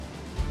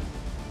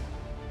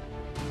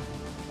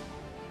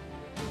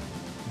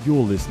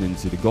You're listening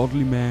to the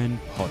Godly Man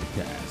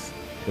Podcast.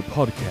 The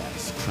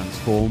podcast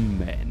transform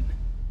men.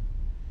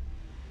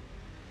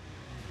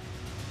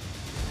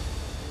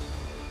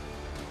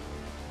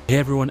 Hey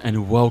everyone,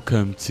 and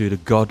welcome to the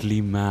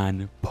Godly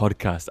Man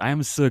Podcast. I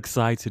am so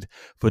excited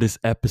for this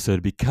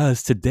episode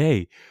because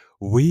today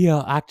we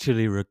are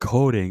actually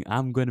recording.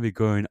 I'm going to be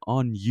going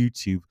on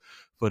YouTube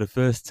for the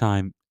first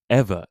time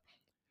ever.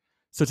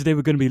 So today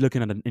we're going to be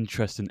looking at an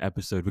interesting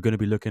episode. We're going to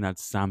be looking at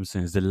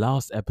Samson. It's the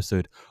last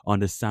episode on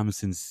the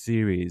Samson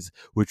series,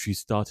 which we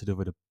started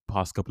over the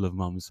past couple of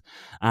months.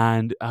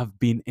 And I've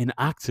been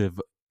inactive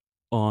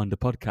on the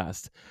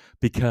podcast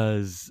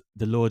because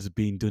the Lord's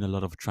been doing a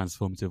lot of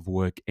transformative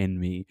work in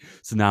me.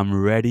 So now I'm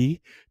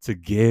ready to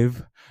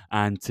give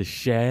and to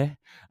share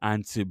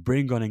and to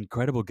bring on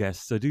incredible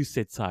guests. So do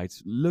sit tight.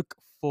 Look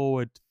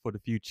forward for the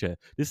future.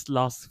 This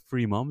last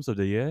 3 months of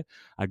the year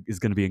is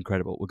going to be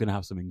incredible. We're going to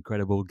have some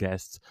incredible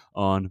guests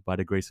on by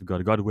the grace of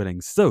God, God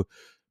willing. So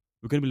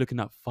we're going to be looking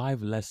at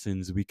 5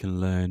 lessons we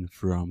can learn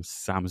from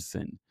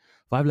Samson.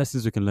 5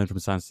 lessons we can learn from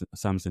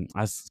Samson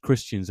as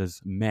Christians, as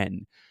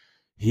men.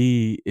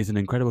 He is an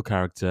incredible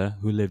character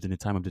who lived in the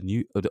time of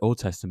the Old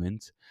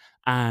Testament,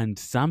 and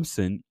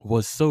Samson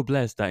was so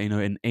blessed that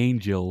an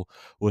angel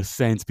was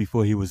sent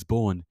before he was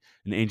born.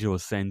 An angel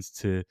was sent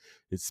to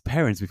his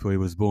parents before he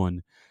was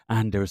born,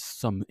 and there are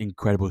some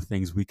incredible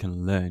things we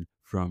can learn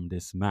from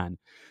this man.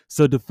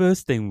 So the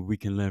first thing we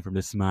can learn from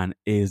this man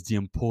is the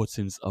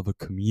importance of a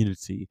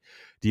community,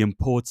 the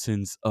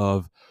importance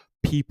of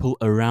people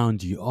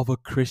around you, other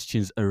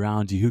Christians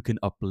around you who can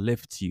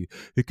uplift you,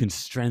 who can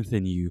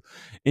strengthen you.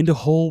 In the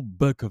whole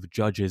book of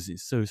Judges,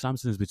 so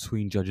Samson is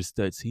between Judges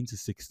 13 to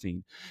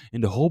 16. In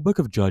the whole book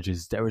of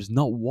Judges, there is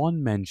not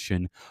one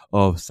mention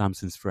of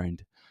Samson's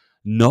friend,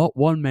 not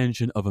one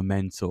mention of a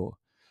mentor.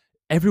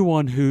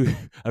 Everyone who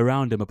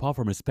around him, apart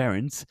from his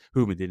parents,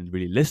 whom he didn't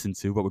really listen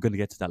to, but we're going to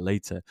get to that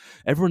later,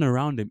 everyone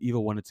around him either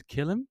wanted to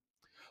kill him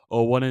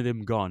or wanted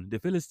him gone. The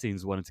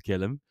Philistines wanted to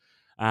kill him,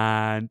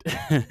 and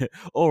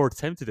or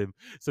tempted him.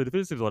 So the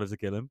Philistines wanted to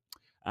kill him,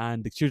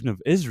 and the children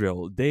of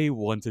Israel, they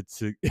wanted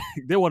to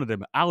they wanted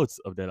him out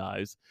of their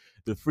lives.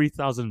 The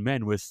 3,000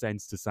 men were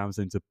sent to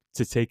Samson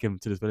to take him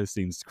to the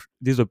Philistines.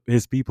 These were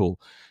his people,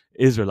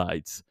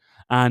 Israelites.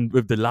 And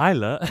with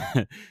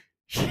Delilah,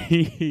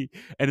 she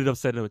ended up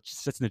setting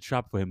a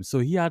trap for him. So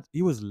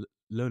he was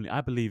lonely.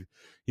 I believe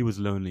he was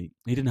lonely.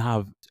 He didn't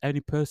have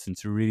any person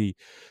to really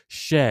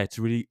share,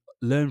 to really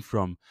learn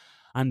from.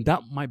 And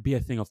that might be a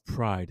thing of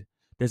pride.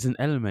 There's an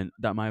element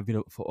that might be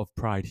of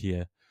pride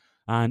here.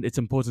 And it's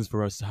important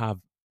for us to have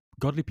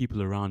godly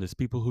people around us,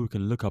 people who we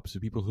can look up to,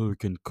 people who we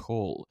can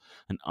call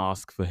and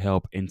ask for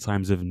help in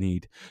times of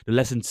need. The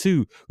lesson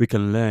 2 we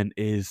can learn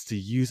is to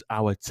use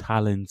our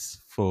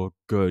talents for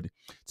good,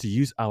 to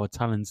use our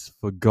talents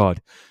for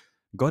God.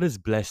 God has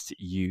blessed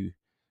you.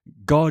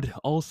 God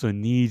also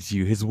needs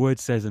you. His word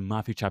says in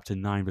Matthew chapter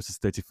 9, verses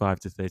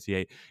 35 to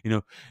 38,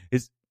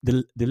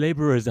 the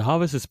laborers, the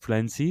harvest is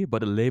plenty,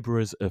 but the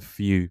laborers are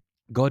few.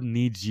 God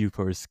needs you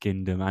for his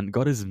kingdom, and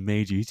God has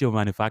made you. He's your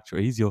manufacturer.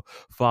 He's your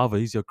father.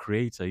 He's your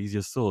creator. He's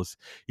your source.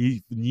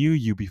 He knew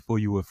you before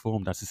you were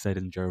formed, as he said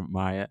in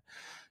Jeremiah.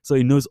 So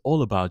he knows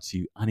all about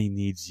you, and he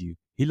needs you.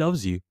 He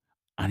loves you,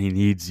 and he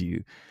needs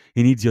you.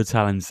 He needs your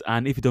talents.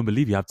 And if you don't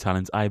believe you have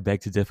talents, I beg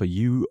to differ.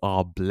 You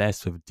are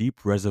blessed with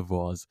deep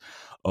reservoirs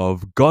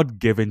of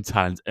God-given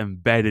talent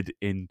embedded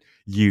in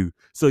you.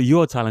 So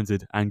you're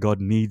talented, and God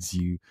needs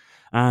you.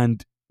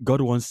 And God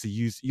wants to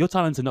use your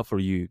talents are not for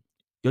you.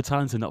 Your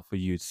talents are not for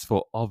you. It's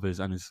for others,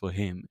 and it's for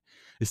Him.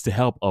 It's to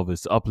help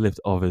others, to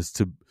uplift others,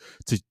 to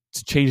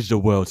change the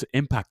world, to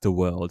impact the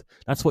world.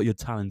 That's what your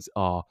talents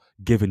are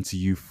given to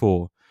you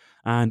for.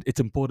 And it's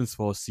important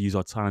for us to use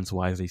our talents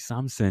wisely.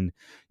 Samson,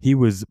 he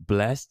was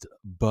blessed,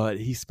 but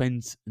he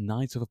spent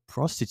nights with a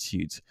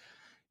prostitute.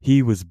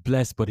 He was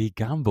blessed, but he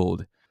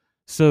gambled.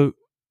 So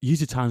use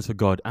your talents for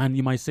God. And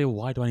you might say,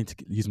 why do I need to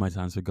use my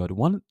talents for God?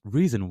 One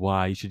reason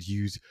why you should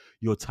use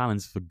your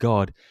talents for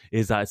God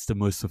is that it's the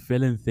most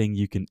fulfilling thing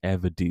you can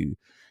ever do.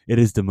 It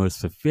is the most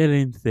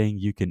fulfilling thing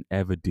you can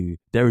ever do.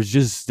 There is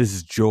just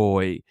this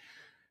joy,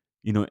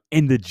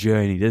 in the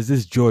journey. There's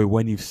this joy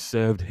when you've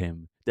served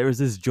Him. There is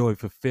this joy,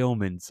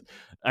 fulfillment,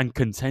 and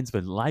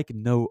contentment like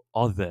no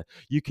other.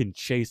 You can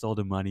chase all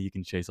the money, you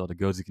can chase all the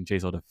girls, you can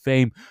chase all the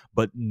fame,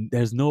 but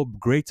there's no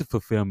greater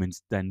fulfillment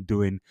than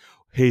doing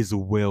His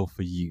will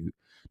for you.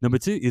 Number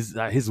 2 is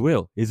that His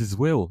will is His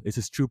will, it's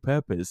His true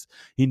purpose.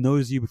 He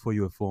knows you before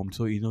you were formed,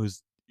 so He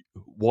knows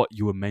what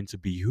you were meant to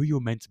be, who you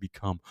were meant to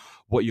become,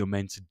 what you're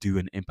meant to do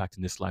and impact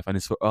in this life. And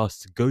it's for us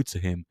to go to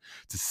Him,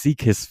 to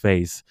seek His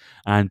face,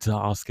 and to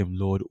ask Him,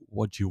 Lord,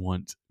 what do you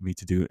want me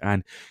to do?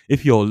 And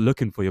if you're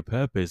looking for your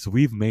purpose,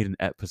 we've made an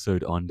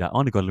episode on that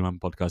on the Godly Man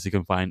podcast. You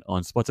can find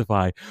on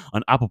Spotify,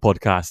 on Apple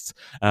Podcasts.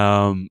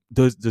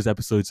 Those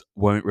episodes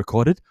weren't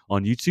recorded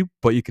on YouTube,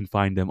 but you can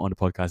find them on the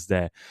podcast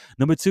there.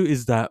 Number 2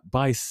 is that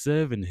by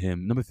serving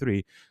Him. Number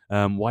 3,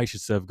 why you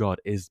should serve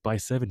God is by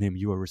serving Him,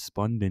 you are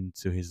responding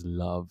to His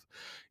love.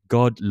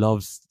 God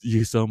loves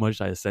you so much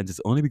that He sent His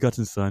only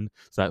begotten Son,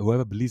 so that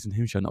whoever believes in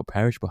Him shall not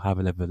perish but have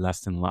an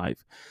everlasting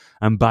life.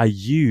 And by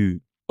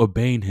you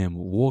obeying Him,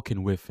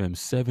 walking with Him,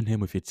 serving Him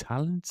with your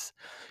talents,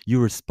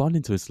 you're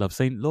responding to His love,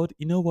 saying, Lord,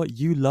 you know what?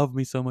 You love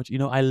me so much.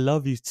 I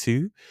love you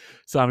too.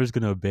 So I'm just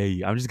going to obey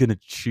you. I'm just going to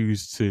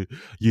choose to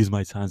use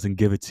my talents and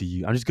give it to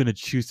you. I'm just going to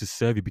choose to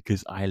serve you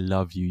because I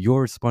love you.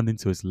 You're responding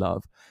to His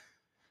love.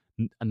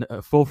 And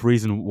a fourth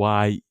reason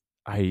why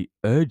I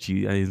urge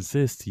you, I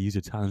insist to use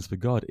your talents for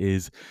God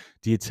is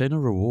the eternal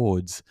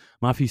rewards.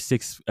 Matthew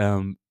 6,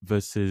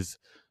 verses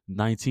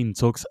 19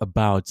 talks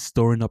about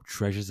storing up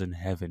treasures in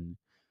heaven.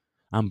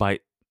 And by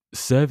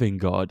serving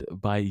God,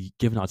 by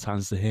giving our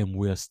talents to Him,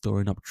 we are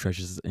storing up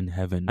treasures in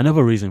heaven.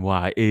 Another reason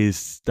why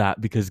is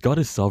that because God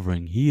is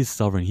sovereign. He is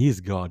sovereign. He is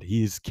God.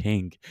 He is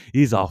King.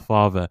 He is our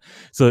Father.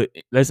 So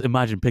let's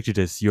picture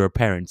this. You're a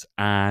parent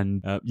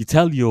and you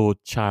tell your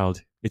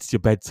child it's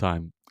your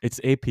bedtime. It's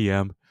 8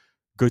 p.m.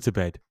 Go to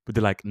bed. But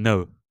they're like,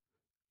 no.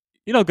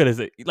 You're not going to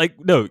say, like,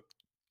 no,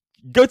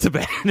 go to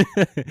bed.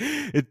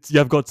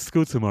 You've got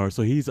school tomorrow.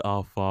 So He's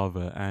our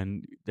Father.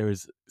 And there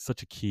is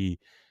such a key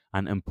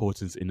and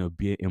importance in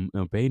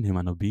obeying Him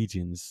and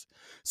obedience.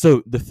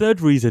 So the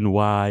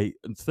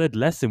third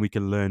lesson we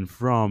can learn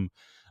from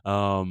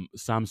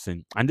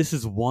Samson, and this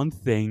is one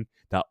thing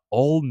that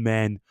all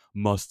men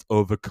must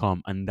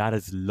overcome, and that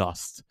is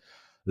lust.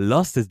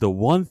 Lust is the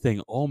one thing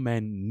all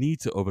men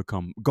need to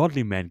overcome.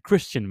 Godly men,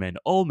 Christian men,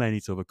 all men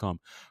need to overcome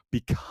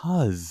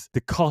because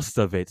the cost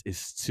of it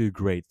is too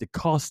great. The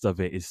cost of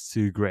it is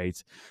too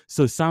great.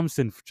 So,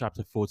 Samson,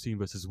 chapter 14,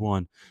 verses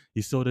 1,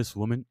 he saw this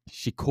woman,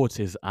 she caught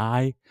his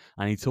eye,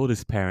 and he told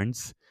his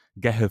parents,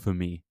 get her for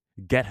me.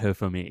 Get her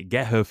for me.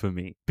 Get her for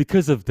me.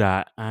 Because of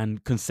that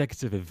and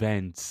consecutive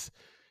events,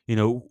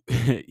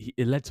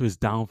 it led to his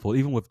downfall,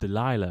 even with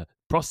Delilah,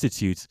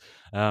 prostitutes.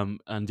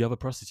 And the other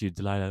prostitute,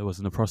 Delilah,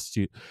 wasn't a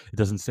prostitute. It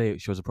doesn't say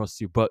she was a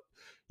prostitute, but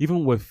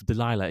even with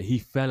Delilah, he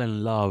fell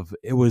in love.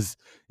 It was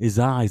his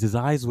eyes. His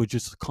eyes were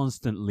just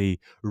constantly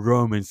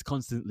roaming,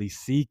 constantly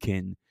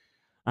seeking.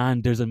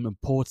 And there's an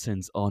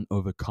importance on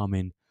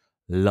overcoming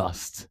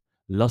lust.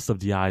 Lust of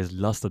the eyes,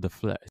 lust of the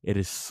flesh. It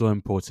is so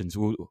important.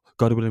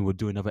 God willing, we'll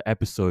do another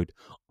episode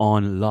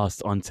on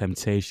lust, on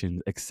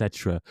temptation,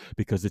 etc.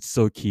 Because it's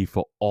so key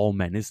for all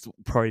men. It's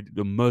probably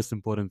the most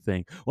important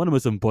thing, one of the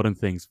most important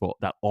things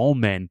that all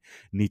men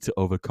need to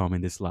overcome in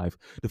this life.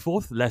 The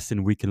fourth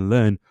lesson we can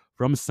learn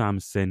from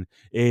Samson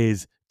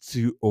is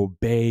to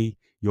obey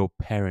your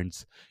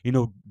parents.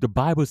 The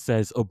Bible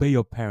says, obey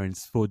your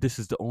parents, for this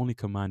is the only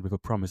command with a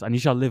promise, and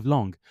you shall live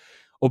long.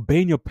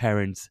 Obeying your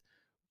parents,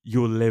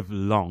 you'll live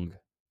long.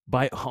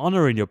 By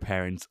honoring your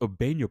parents,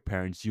 obeying your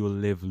parents, you will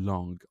live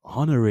long.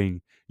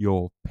 Honoring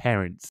your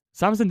parents.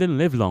 Samson didn't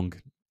live long,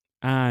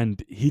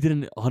 and he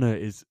didn't honor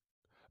his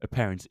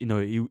parents.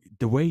 The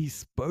way he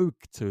spoke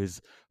to his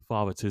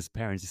father, to his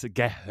parents, he said,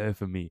 "Get her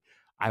for me.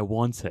 I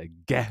want her.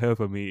 Get her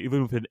for me."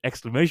 Even with an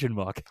exclamation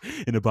mark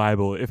in the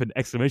Bible, if an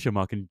exclamation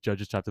mark in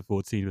Judges chapter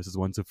 14, verses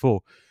 1 to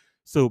 4.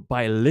 So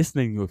by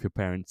listening with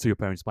to your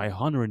parents, by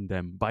honoring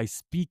them, by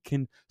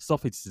speaking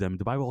softly to them,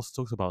 the Bible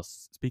also talks about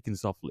speaking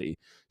softly,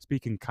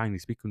 speaking kindly,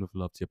 speaking with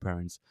love to your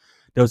parents.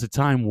 There was a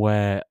time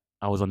where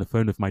I was on the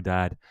phone with my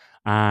dad,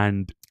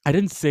 and I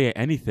didn't say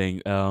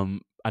anything.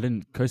 I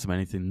didn't curse him or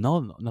anything,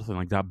 no, nothing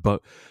like that.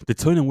 But the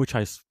tone in which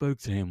I spoke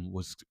to him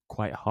was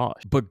quite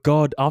harsh. But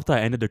God, after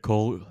I ended the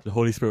call, the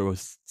Holy Spirit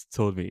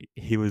told me,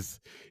 He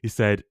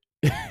said,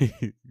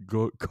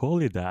 go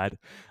call your dad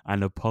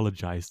and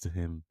apologize to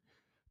him.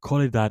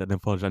 Call your dad and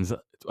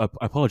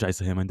apologize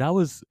to him, and that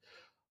was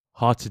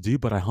hard to do,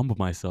 but I humbled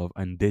myself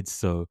and did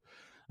so.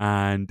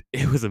 And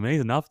it was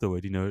amazing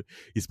afterward.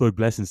 He spoke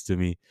blessings to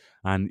me,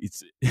 and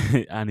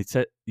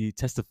he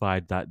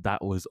testified that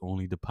was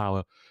only the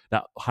power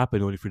that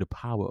happened only through the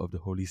power of the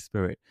Holy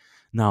Spirit.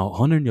 Now,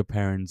 honoring your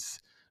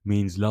parents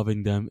means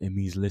loving them. It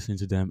means listening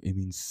to them. It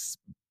means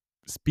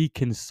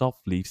speaking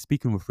softly,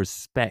 speaking with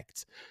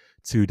respect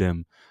to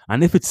them.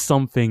 And if it's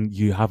something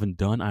you haven't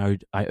done, I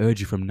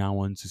urge you from now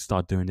on to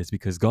start doing this,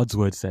 because God's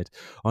word said,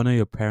 honor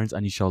your parents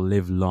and you shall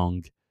live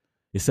long.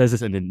 It says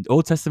this in the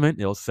Old Testament.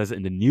 It also says it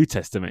in the New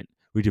Testament.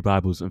 Read your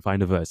Bibles and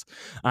find a verse.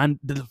 And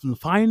the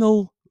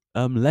final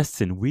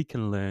lesson we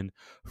can learn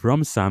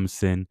from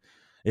Samson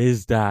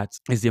is the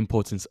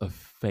importance of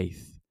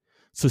faith.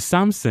 So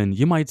Samson,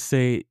 you might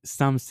say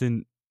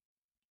Samson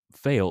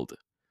failed,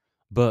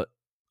 but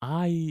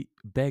I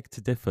beg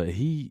to differ.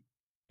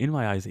 In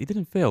my eyes, he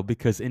didn't fail,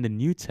 because in the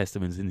New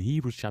Testament, in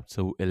Hebrews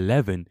chapter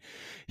 11,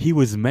 he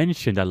was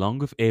mentioned along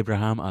with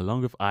Abraham,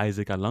 along with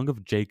Isaac, along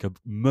with Jacob,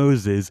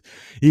 Moses.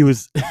 He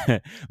was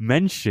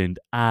mentioned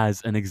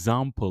as an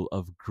example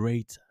of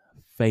great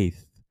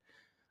faith,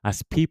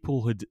 as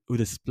people who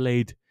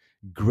displayed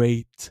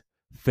great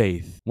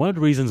faith. One of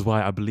the reasons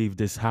why I believe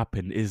this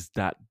happened is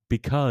that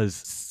because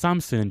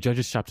Samson in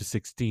Judges chapter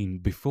 16,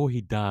 before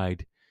he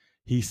died,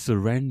 he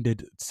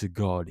surrendered to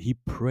God. He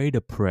prayed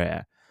a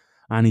prayer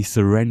and he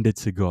surrendered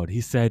to God.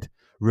 He said,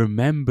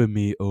 remember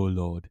me, O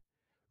Lord.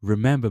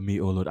 Remember me,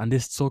 O Lord. And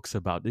this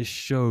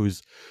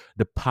shows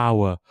the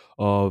power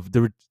of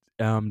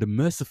the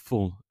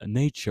merciful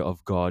nature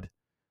of God,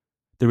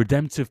 the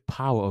redemptive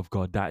power of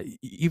God, that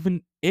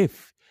even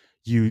if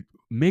you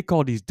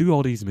do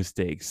all these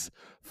mistakes,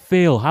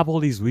 fail, have all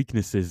these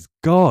weaknesses,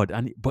 but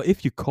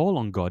if you call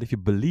on God, if you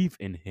believe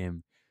in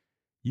Him,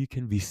 you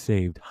can be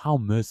saved. How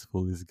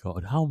merciful is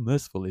God? How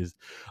merciful is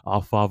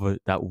our Father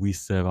that we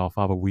serve, our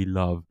Father we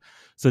love?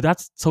 So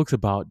that talks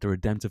about the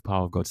redemptive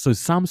power of God. So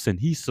Samson,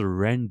 he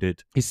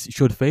surrendered. He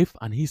showed faith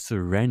and he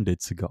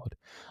surrendered to God.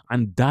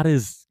 And that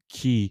is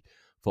key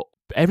for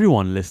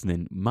everyone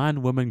listening,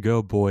 man, woman,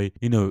 girl, boy.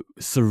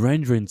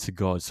 Surrendering to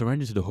God,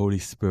 surrendering to the Holy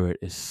Spirit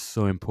is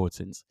so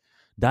important.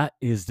 That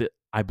is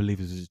I believe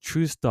is the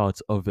true start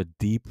of a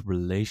deep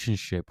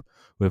relationship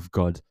with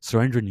God,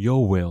 surrendering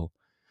your will.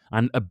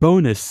 And a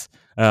bonus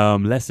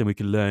lesson we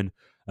can learn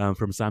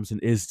from Samson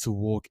is to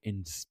walk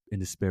in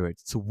the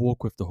Spirit, to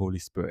walk with the Holy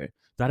Spirit.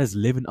 That is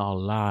living our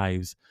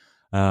lives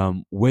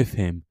with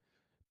Him,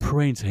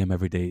 praying to Him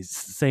every day,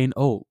 saying,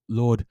 "Oh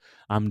Lord,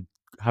 I'm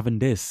having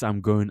this. I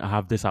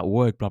have this at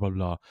work. Blah blah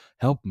blah.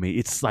 Help me."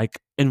 It's like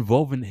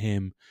involving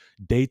Him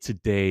day to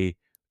day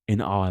in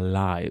our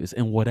lives,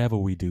 in whatever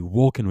we do,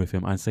 walking with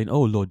Him and saying,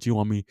 "Oh Lord, do you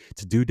want me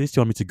to do this? Do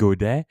you want me to go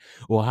there?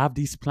 Or I have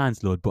these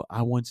plans, Lord, but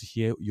I want to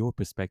hear your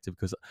perspective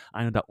because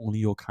I know that only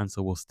your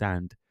counsel will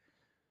stand."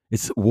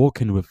 It's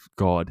walking with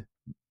God,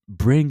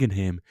 bringing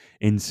Him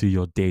into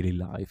your daily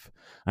life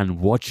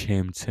and watch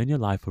Him turn your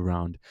life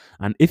around.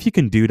 And if you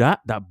can do that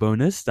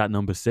bonus, that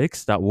number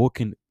 6, that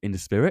walking in the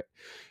Spirit,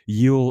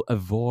 you'll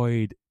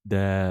avoid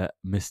the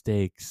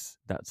mistakes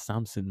that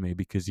Samson made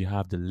because you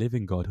have the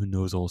living God who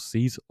knows all,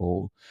 sees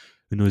all,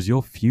 who knows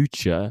your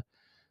future.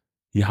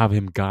 You have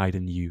Him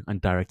guiding you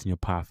and directing your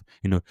path.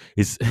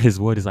 His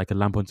word is like a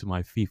lamp unto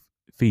my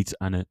feet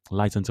and a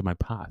light unto my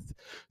path.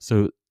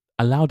 So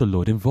allow the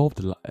Lord, involve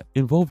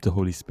the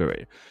Holy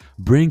Spirit,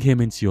 bring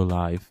Him into your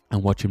life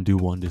and watch Him do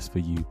wonders for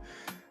you.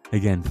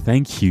 Again,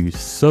 thank you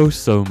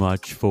so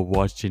much for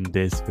watching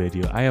this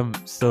video. I am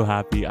so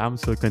happy. I'm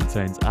so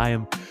content. I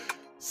am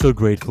so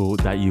grateful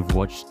that you've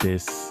watched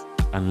this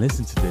and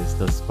listened to this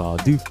thus far.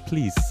 Do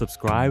please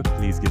subscribe.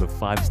 Please give a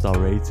 5-star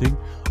rating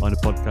on the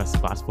podcast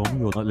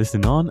platform you're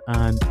listening on.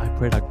 And I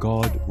pray that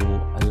God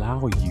will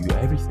allow you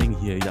everything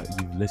here that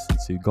you've listened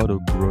to. God will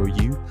grow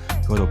you.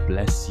 God will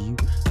bless you.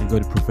 And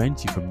God will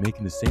prevent you from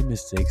making the same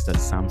mistakes that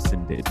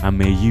Samson did. And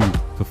may you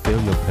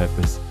fulfill your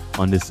purpose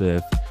on this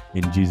earth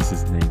in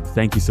Jesus' name.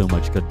 Thank you so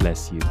much. God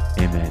bless you.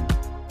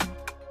 Amen.